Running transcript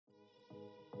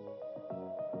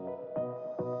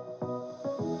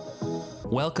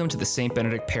Welcome to the St.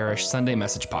 Benedict Parish Sunday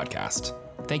Message Podcast.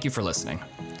 Thank you for listening.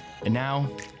 And now,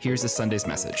 here's this Sunday's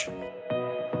message.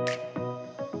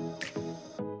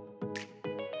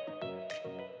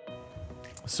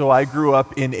 So I grew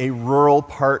up in a rural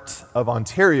part of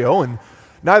Ontario, and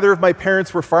neither of my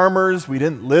parents were farmers. We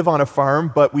didn't live on a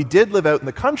farm, but we did live out in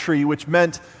the country, which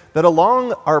meant that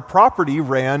along our property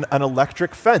ran an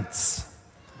electric fence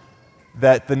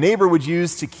that the neighbor would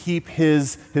use to keep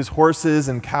his horses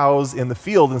and cows in the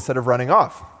field instead of running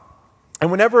off. And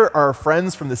whenever our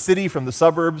friends from the city, from the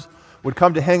suburbs, would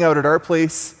come to hang out at our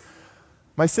place,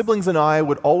 my siblings and I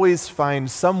would always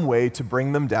find some way to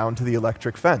bring them down to the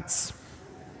electric fence.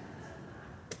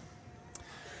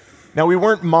 Now, we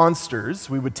weren't monsters.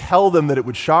 We would tell them that it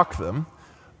would shock them,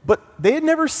 but they had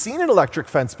never seen an electric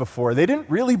fence before. They didn't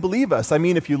really believe us. I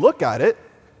mean, if you look at it,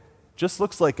 just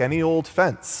looks like any old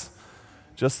fence.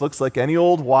 Just looks like any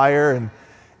old wire,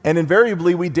 and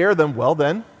invariably we dare them, well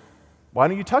then, why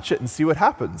don't you touch it and see what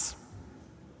happens?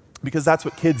 Because that's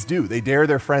what kids do. They dare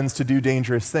their friends to do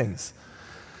dangerous things.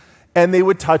 And they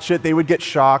would touch it, they would get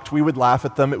shocked, we would laugh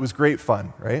at them, it was great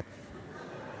fun, right?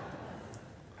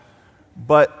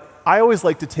 But I always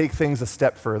like to take things a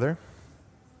step further.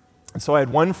 And so I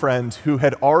had one friend who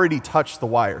had already touched the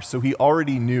wire, so he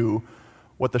already knew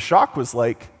what the shock was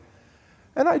like,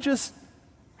 and I just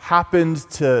happened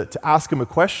to ask him a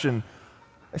question.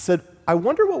 I said, I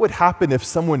wonder what would happen if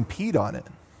someone peed on it.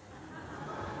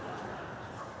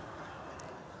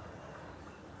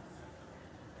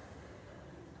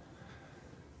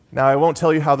 Now, I won't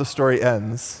tell you how the story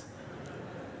ends,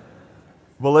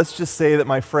 but let's just say that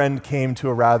my friend came to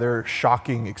a rather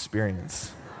shocking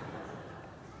experience.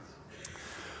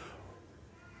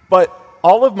 But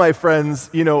all of my friends,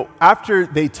 after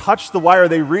they touched the wire,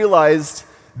 they realized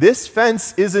this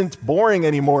fence isn't boring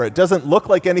anymore. It doesn't look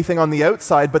like anything on the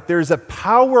outside, but there's a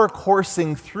power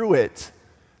coursing through it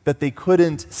that they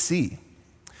couldn't see.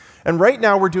 And right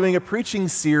now we're doing a preaching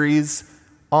series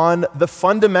on the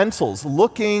fundamentals,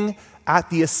 looking at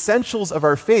the essentials of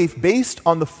our faith based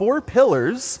on the 4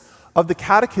 pillars of the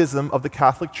Catechism of the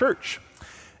Catholic Church.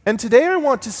 And today I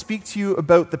want to speak to you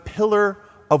about the pillar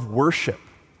of worship.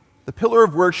 The pillar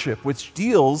of worship, which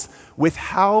deals with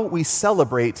how we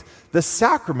celebrate the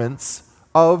sacraments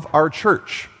of our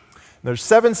church. And there's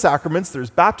 7 sacraments. There's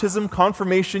baptism,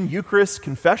 confirmation, Eucharist,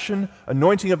 confession,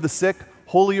 anointing of the sick,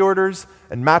 holy orders,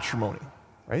 and matrimony.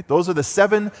 Right? Those are the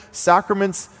 7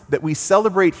 sacraments that we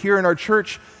celebrate here in our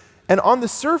church. And on the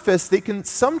surface, they can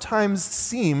sometimes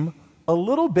seem a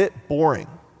little bit boring.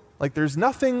 Like there's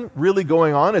nothing really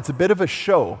going on. It's a bit of a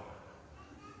show.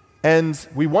 And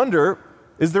we wonder,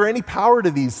 is there any power to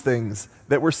these things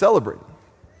that we're celebrating?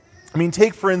 I mean,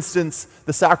 take, for instance,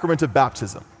 the sacrament of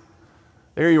baptism.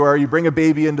 There you are, you bring a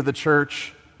baby into the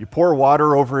church, you pour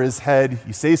water over his head,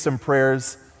 you say some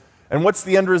prayers, and what's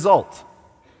the end result?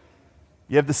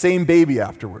 You have the same baby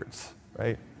afterwards,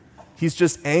 right? He's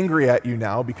just angry at you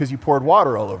now because you poured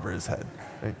water all over his head,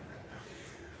 right?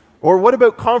 Or what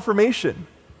about confirmation?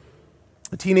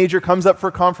 A teenager comes up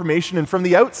for confirmation, and from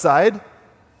the outside,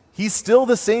 he's still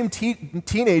the same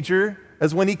teenager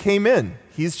as when he came in.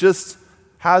 He's just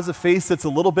has a face that's a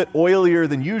little bit oilier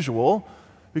than usual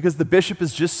because the bishop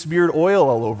has just smeared oil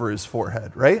all over his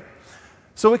forehead, right?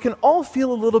 So it can all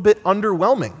feel a little bit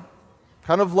underwhelming,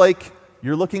 kind of like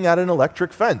you're looking at an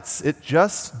electric fence. It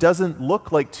just doesn't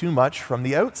look like too much from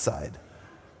the outside.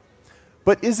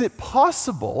 But is it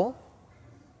possible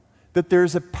that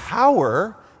there's a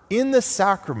power in the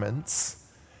sacraments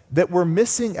that we're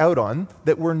missing out on,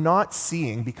 that we're not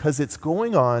seeing because it's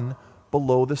going on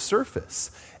below the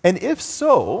surface? And if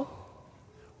so,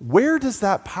 where does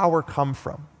that power come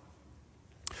from?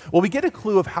 Well, we get a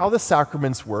clue of how the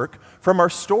sacraments work from our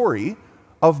story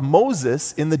of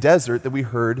Moses in the desert that we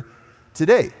heard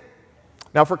today.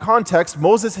 Now, for context,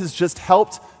 Moses has just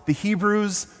helped the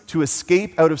Hebrews to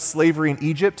escape out of slavery in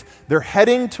Egypt. They're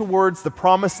heading towards the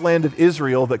promised land of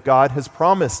Israel that God has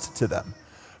promised to them.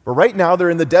 But right now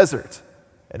they're in the desert,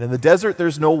 and in the desert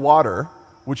there's no water,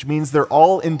 which means they're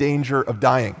all in danger of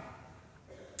dying.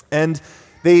 And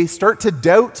they start to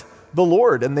doubt the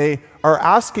Lord, and they are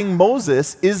asking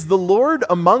Moses, is the Lord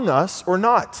among us or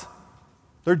not?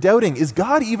 They're doubting, is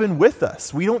God even with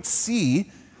us? We don't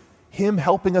see him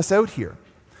helping us out here.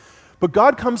 But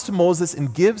God comes to Moses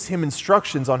and gives him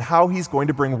instructions on how he's going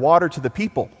to bring water to the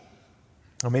people.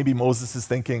 Or maybe Moses is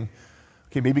thinking,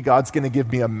 okay, maybe God's going to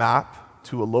give me a map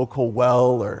to a local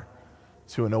well or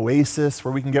to an oasis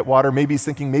where we can get water. Maybe he's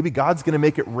thinking maybe God's going to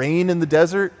make it rain in the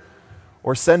desert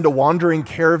or send a wandering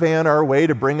caravan our way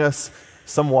to bring us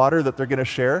some water that they're going to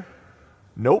share.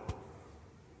 Nope.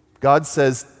 God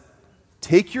says,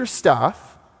 take your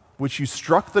staff, which you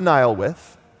struck the Nile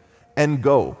with, and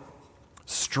go.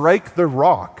 Strike the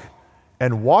rock,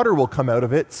 and water will come out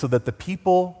of it so that the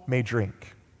people may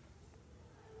drink.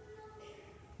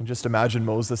 And just imagine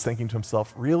Moses thinking to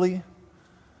himself, really?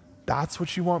 That's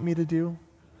what you want me to do?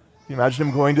 You imagine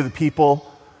him going to the people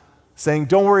saying,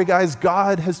 don't worry guys,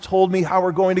 God has told me how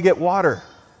we're going to get water.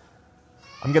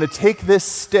 I'm going to take this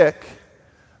stick,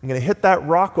 I'm going to hit that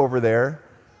rock over there,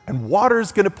 and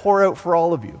water's going to pour out for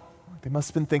all of you. They must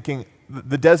have been thinking,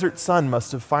 the desert sun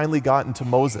must have finally gotten to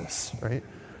Moses, right?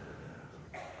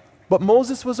 But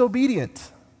Moses was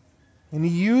obedient, and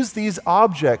he used these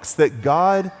objects that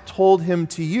God told him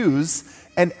to use,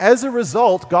 and as a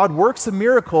result, God works a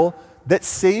miracle that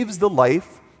saves the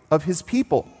life of his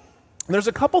people. And there's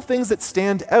a couple things that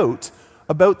stand out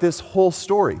about this whole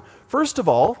story. First of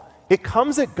all, it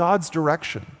comes at God's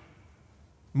direction.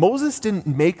 Moses didn't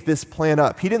make this plan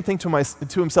up. He didn't think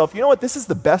to himself, you know what, this is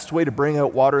the best way to bring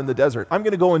out water in the desert. I'm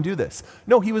going to go and do this.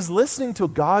 No, he was listening to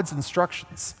God's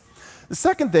instructions. The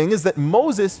second thing is that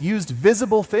Moses used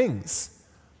visible things.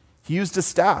 He used a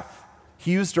staff.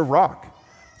 He used a rock.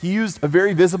 He used a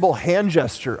very visible hand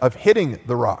gesture of hitting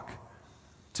the rock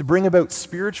to bring about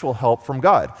spiritual help from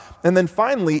God. And then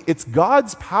finally, it's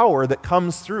God's power that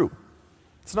comes through.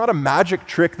 It's not a magic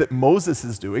trick that Moses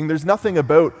is doing. There's nothing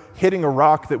about hitting a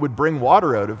rock that would bring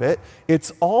water out of it.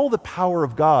 It's all the power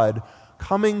of God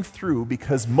coming through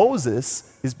because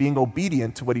Moses is being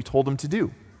obedient to what he told him to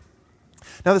do.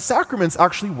 Now, the sacraments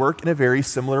actually work in a very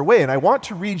similar way, and I want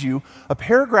to read you a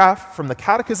paragraph from the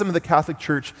Catechism of the Catholic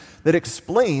Church that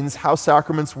explains how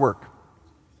sacraments work.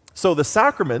 So, the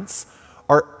sacraments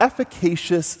are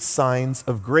efficacious signs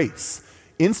of grace,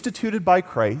 instituted by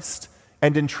Christ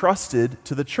and entrusted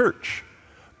to the Church,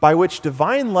 by which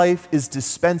divine life is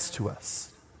dispensed to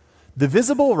us. The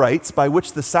visible rites by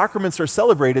which the sacraments are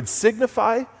celebrated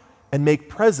signify and make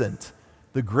present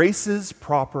the graces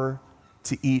proper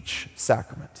to each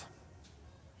sacrament.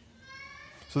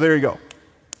 So there you go.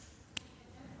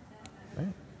 Right?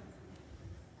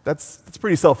 That's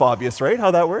pretty self-obvious, right,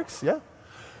 how that works? Yeah?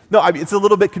 No, I mean, it's a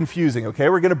little bit confusing, okay?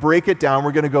 We're going to break it down.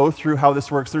 We're going to go through how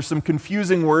this works. There's some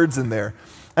confusing words in there.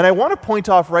 And I want to point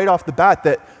off right off the bat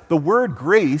that the word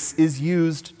grace is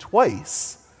used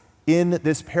twice in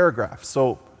this paragraph.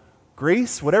 So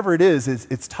grace, whatever it is,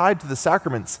 it's tied to the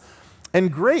sacraments.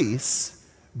 And grace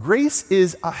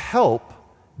is a help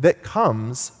that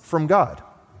comes from God.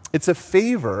 It's a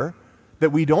favor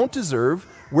that we don't deserve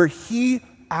where He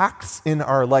acts in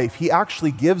our life. He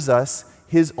actually gives us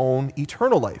His own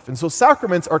eternal life. And so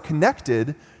sacraments are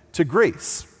connected to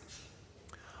grace.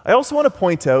 I also want to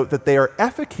point out that they are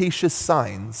efficacious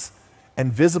signs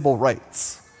and visible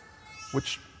rites,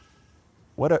 which,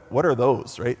 what are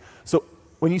those, right? So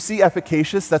when you see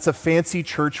efficacious, that's a fancy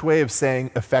church way of saying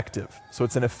effective. So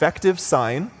it's an effective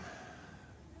sign,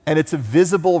 and it's a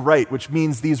visible rite, which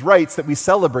means these rites that we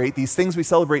celebrate, these things we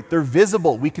celebrate, they're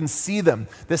visible. We can see them.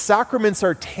 The sacraments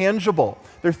are tangible.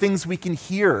 They're things we can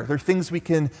hear. They're things we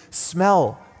can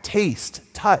smell, taste,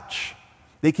 touch.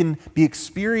 They can be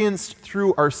experienced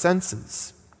through our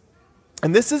senses.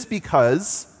 And this is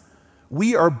because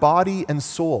we are body and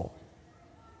soul.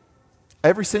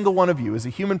 Every single one of you is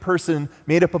a human person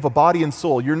made up of a body and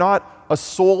soul. You're not a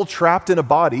soul trapped in a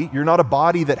body. You're not a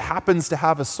body that happens to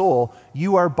have a soul.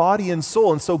 You are body and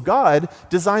soul. And so God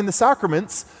designed the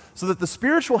sacraments so that the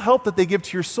spiritual help that they give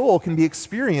to your soul can be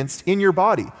experienced in your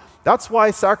body. That's why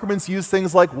sacraments use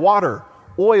things like water,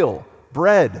 oil,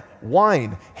 bread,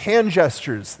 wine, hand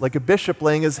gestures, like a bishop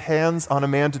laying his hands on a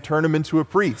man to turn him into a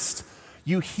priest.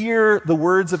 You hear the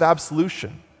words of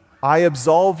absolution. I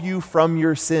absolve you from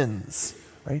your sins,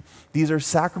 right? These are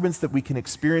sacraments that we can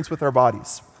experience with our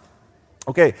bodies.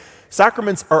 Okay,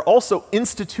 sacraments are also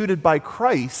instituted by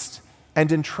Christ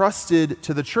and entrusted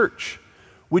to the church,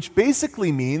 which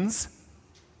basically means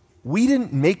we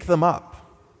didn't make them up.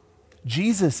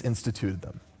 Jesus instituted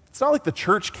them. It's not like the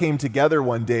church came together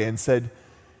one day and said,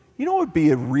 you know what would be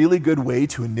a really good way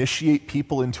to initiate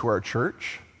people into our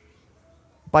church?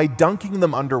 By dunking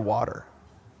them underwater.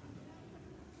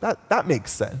 That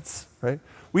makes sense, right?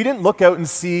 We didn't look out and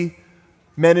see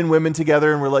men and women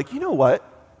together and we're like, you know what?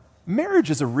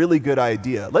 Marriage is a really good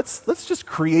idea. Let's just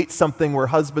create something where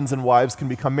husbands and wives can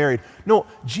become married. No,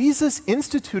 Jesus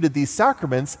instituted these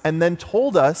sacraments and then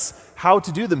told us how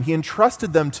to do them. He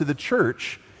entrusted them to the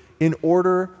church in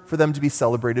order for them to be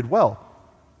celebrated well.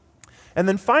 And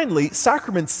then finally,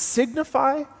 sacraments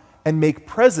signify and make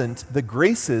present the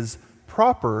graces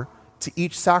proper to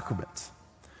each sacrament.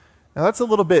 Now that's a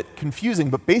little bit confusing,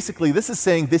 but basically this is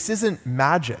saying this isn't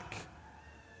magic.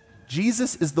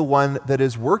 Jesus is the one that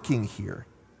is working here.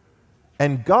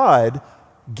 And God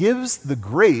gives the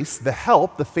grace, the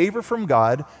help, the favor from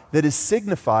God that is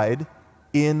signified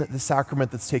in the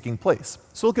sacrament that's taking place.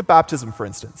 So look at baptism, for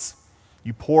instance.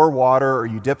 You pour water or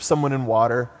you dip someone in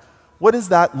water. What does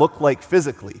that look like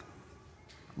physically?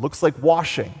 It looks like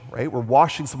washing, right? We're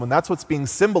washing someone. That's what's being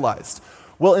symbolized.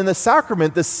 Well, in the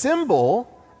sacrament, the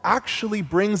symbol actually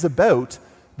brings about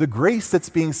the grace that's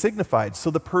being signified.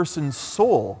 So the person's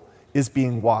soul is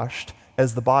being washed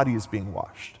as the body is being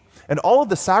washed. And all of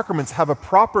the sacraments have a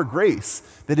proper grace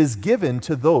that is given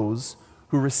to those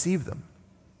who receive them.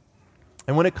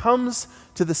 And when it comes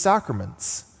to the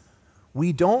sacraments,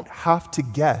 we don't have to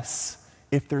guess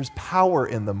if there's power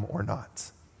in them or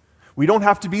not. We don't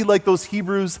have to be like those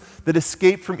Hebrews that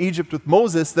escaped from Egypt with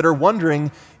Moses that are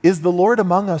wondering, is the Lord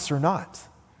among us or not?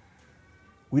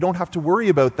 We don't have to worry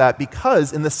about that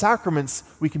because in the sacraments,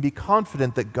 we can be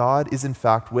confident that God is in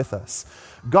fact with us.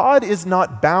 God is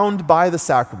not bound by the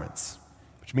sacraments,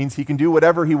 which means he can do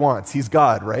whatever he wants. He's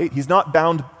God, right? He's not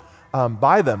bound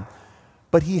by them,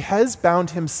 but he has bound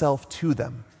himself to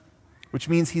them, which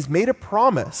means he's made a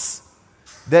promise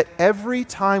that every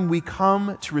time we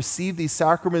come to receive these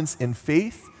sacraments in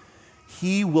faith,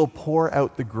 he will pour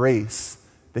out the grace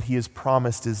that he has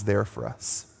promised is there for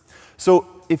us. So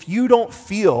if you don't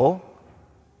feel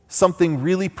something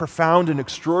really profound and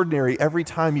extraordinary every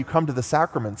time you come to the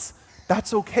sacraments,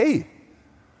 that's okay.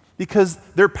 Because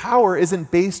their power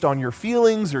isn't based on your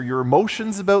feelings or your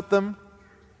emotions about them.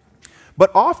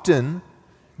 But often,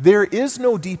 there is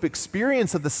no deep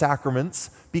experience of the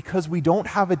sacraments because we don't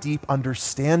have a deep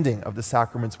understanding of the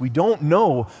sacraments. We don't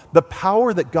know the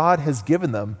power that God has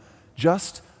given them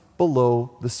just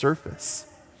below the surface.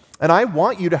 And I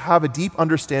want you to have a deep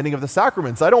understanding of the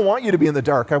sacraments. I don't want you to be in the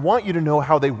dark. I want you to know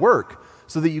how they work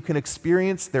so that you can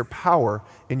experience their power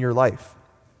in your life.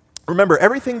 Remember,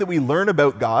 everything that we learn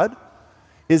about God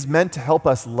is meant to help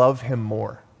us love him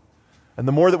more. And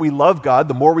the more that we love God,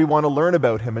 the more we want to learn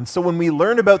about him. And so when we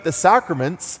learn about the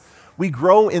sacraments, we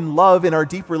grow in love in our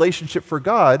deep relationship for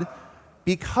God,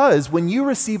 because when you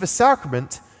receive a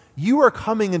sacrament, you are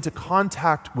coming into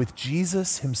contact with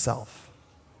Jesus himself,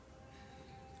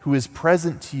 who is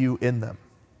present to you in them.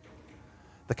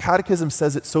 The Catechism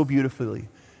says it so beautifully.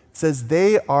 It says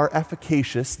they are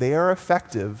efficacious, they are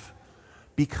effective,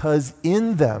 because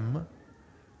in them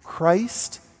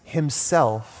Christ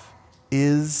himself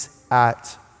is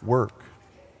at work.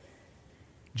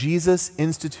 Jesus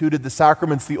instituted the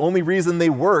sacraments. The only reason they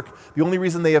work, the only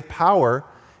reason they have power,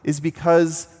 is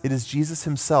because it is Jesus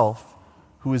himself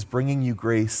who is bringing you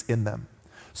grace in them.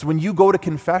 So when you go to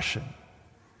confession,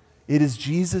 it is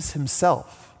Jesus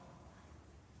himself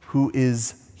who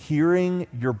is hearing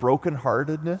your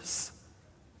brokenheartedness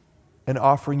and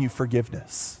offering you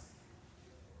forgiveness.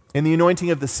 In the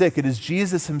anointing of the sick, it is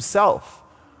Jesus himself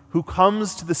who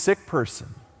comes to the sick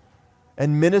person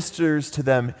and ministers to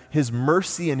them his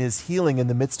mercy and his healing in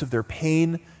the midst of their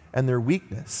pain and their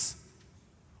weakness.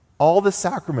 All the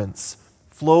sacraments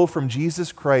flow from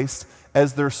Jesus Christ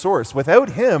as their source.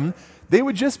 Without him, they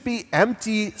would just be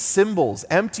empty symbols,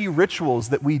 empty rituals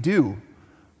that we do,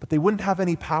 but they wouldn't have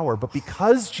any power. But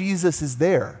because Jesus is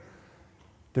there,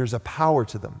 there's a power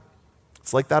to them.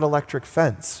 It's like that electric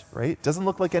fence, right? It doesn't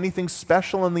look like anything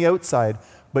special on the outside,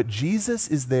 but Jesus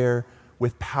is there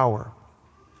with power.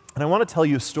 And I want to tell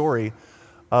you a story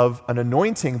of an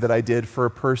anointing that I did for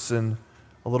a person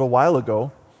a little while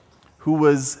ago who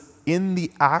was in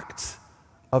the act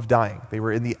of dying. They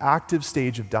were in the active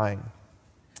stage of dying.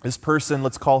 This person,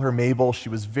 let's call her Mabel, she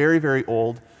was very, very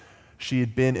old. She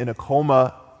had been in a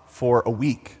coma for a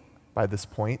week by this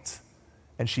point,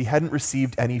 and she hadn't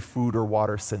received any food or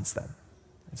water since then.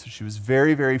 And so she was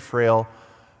very, very frail,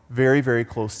 very, very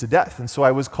close to death. And so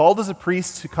I was called as a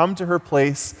priest to come to her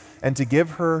place and to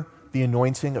give her the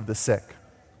anointing of the sick.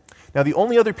 Now, the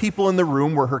only other people in the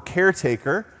room were her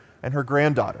caretaker and her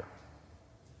granddaughter.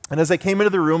 And as I came into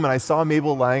the room and I saw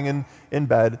Mabel lying in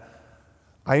bed,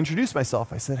 I introduced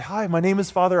myself. I said, "Hi, my name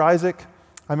is Father Isaac.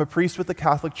 I'm a priest with the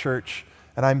Catholic Church,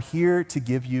 and I'm here to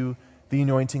give you the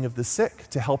anointing of the sick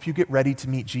to help you get ready to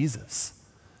meet Jesus."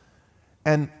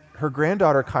 And her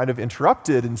granddaughter kind of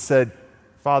interrupted and said,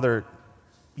 "Father,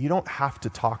 you don't have to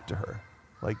talk to her.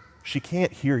 Like, she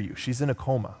can't hear you. She's in a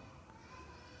coma."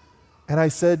 And I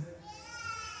said,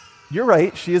 "You're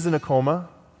right, she is in a coma,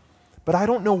 but I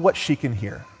don't know what she can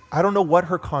hear. I don't know what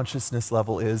her consciousness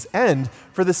level is. And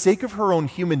for the sake of her own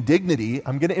human dignity,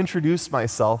 I'm going to introduce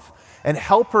myself and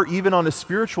help her even on a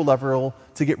spiritual level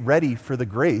to get ready for the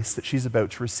grace that she's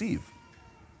about to receive."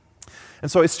 And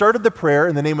so I started the prayer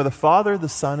in the name of the Father, the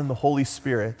Son, and the Holy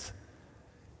Spirit.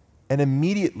 And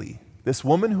immediately, this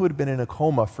woman who had been in a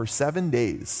coma for 7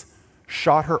 days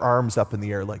shot her arms up in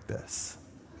the air like this.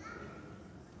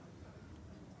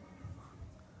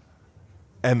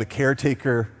 And the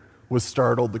caretaker was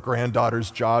startled. The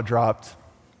granddaughter's jaw dropped.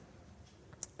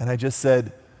 And I just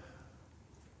said,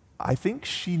 I think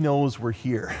she knows we're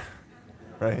here,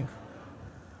 right?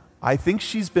 I think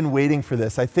she's been waiting for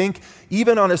this. I think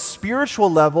even on a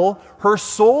spiritual level, her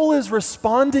soul is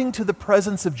responding to the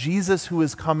presence of Jesus who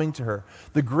is coming to her.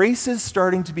 The grace is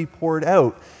starting to be poured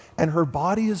out, and her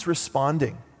body is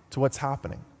responding to what's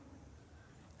happening.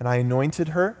 And I anointed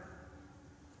her,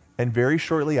 and very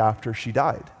shortly after, she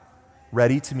died,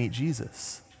 ready to meet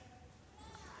Jesus.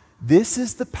 This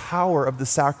is the power of the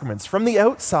sacraments. From the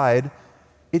outside,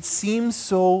 it seems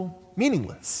so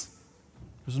meaningless.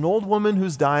 There's an old woman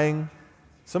who's dying.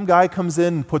 Some guy comes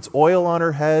in and puts oil on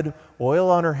her head, oil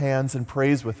on her hands, and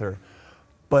prays with her.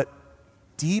 But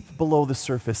deep below the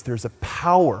surface, there's a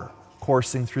power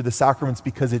coursing through the sacraments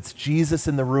because it's Jesus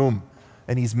in the room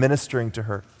and he's ministering to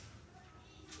her.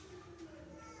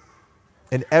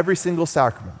 In every single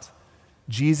sacrament,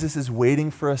 Jesus is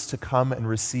waiting for us to come and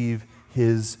receive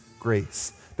his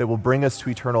grace that will bring us to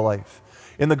eternal life.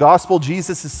 In the gospel,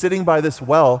 Jesus is sitting by this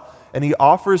well, and he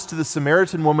offers to the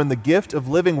Samaritan woman the gift of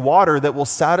living water that will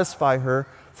satisfy her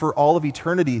for all of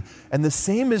eternity. And the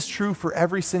same is true for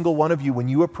every single one of you when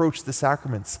you approach the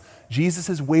sacraments. Jesus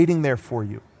is waiting there for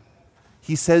you.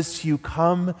 He says to you,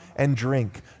 come and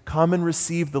drink. Come and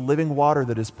receive the living water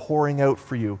that is pouring out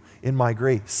for you in my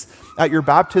grace. At your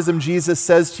baptism, Jesus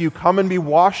says to you, come and be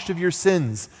washed of your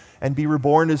sins and be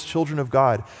reborn as children of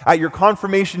God. At your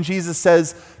confirmation, Jesus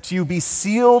says to you, be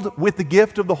sealed with the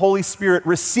gift of the Holy Spirit.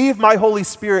 Receive my Holy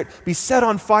Spirit. Be set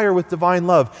on fire with divine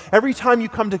love. Every time you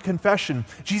come to confession,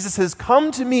 Jesus says, come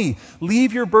to me,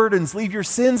 leave your burdens, leave your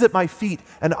sins at my feet,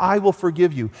 and I will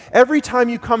forgive you. Every time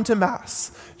you come to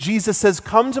Mass, Jesus says,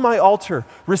 come to my altar,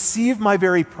 receive my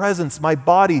very presence, my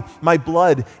body, my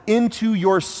blood into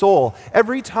your soul.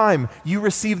 Every time you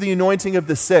receive the anointing of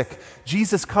the sick,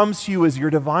 Jesus comes to you as your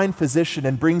divine physician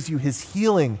and brings you his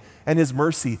healing and his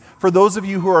mercy. For those of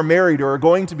you who are married or are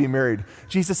going to be married,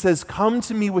 Jesus says, come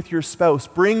to me with your spouse,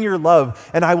 bring your love,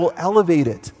 and I will elevate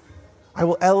it. I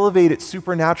will elevate it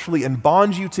supernaturally and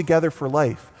bond you together for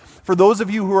life. For those of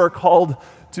you who are called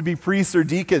to be priests or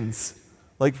deacons,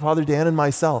 like Father Dan and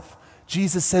myself,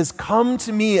 Jesus says, come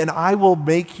to me and I will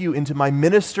make you into my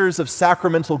ministers of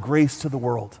sacramental grace to the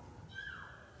world.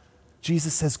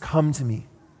 Jesus says, come to me.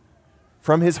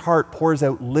 From his heart pours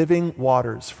out living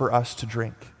waters for us to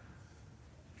drink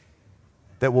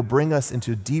that will bring us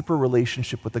into a deeper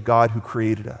relationship with the God who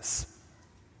created us.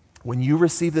 When you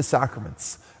receive the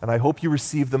sacraments, and I hope you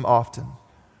receive them often,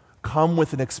 come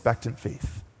with an expectant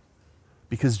faith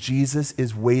because Jesus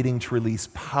is waiting to release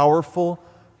powerful,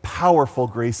 powerful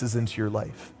graces into your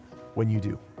life when you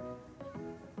do.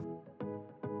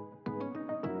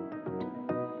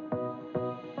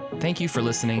 Thank you for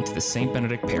listening to the St.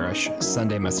 Benedict Parish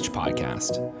Sunday Message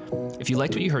Podcast. If you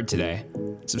liked what you heard today,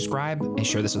 subscribe and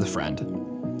share this with a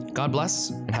friend. God bless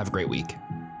and have a great week.